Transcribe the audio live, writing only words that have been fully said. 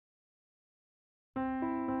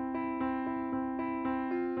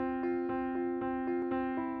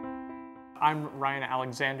I'm Ryan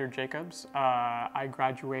Alexander Jacobs. I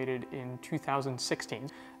graduated in 2016,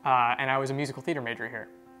 and I was a musical theater major here.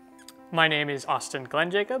 My name is Austin Glenn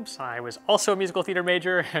Jacobs. I was also a musical theater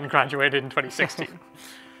major and graduated in 2016.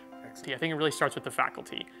 I think it really starts with the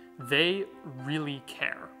faculty. They really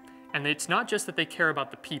care. And it's not just that they care about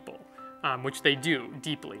the people, which they do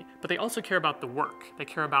deeply, but they also care about the work. They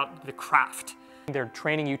care about the craft. They're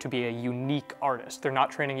training you to be a unique artist. They're not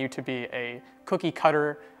training you to be a cookie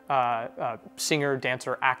cutter, singer,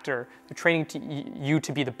 dancer, actor. They're training you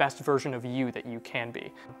to be the best version of you that you can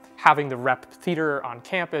be. Having the rep theater on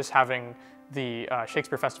campus, having the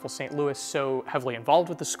Shakespeare Festival St. Louis so heavily involved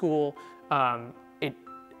with the school, it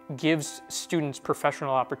gives students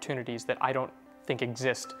professional opportunities that I don't think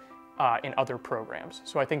exist in other programs.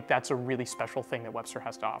 So I think that's a really special thing that Webster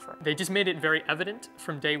has to offer. They just made it very evident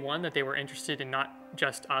from day one that they were interested in not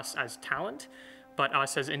just us as talent, but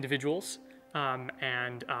us as individuals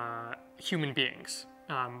and human beings,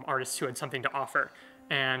 artists who had something to offer.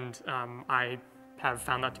 And I have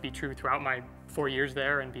found that to be true throughout my 4 years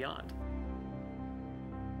there and beyond.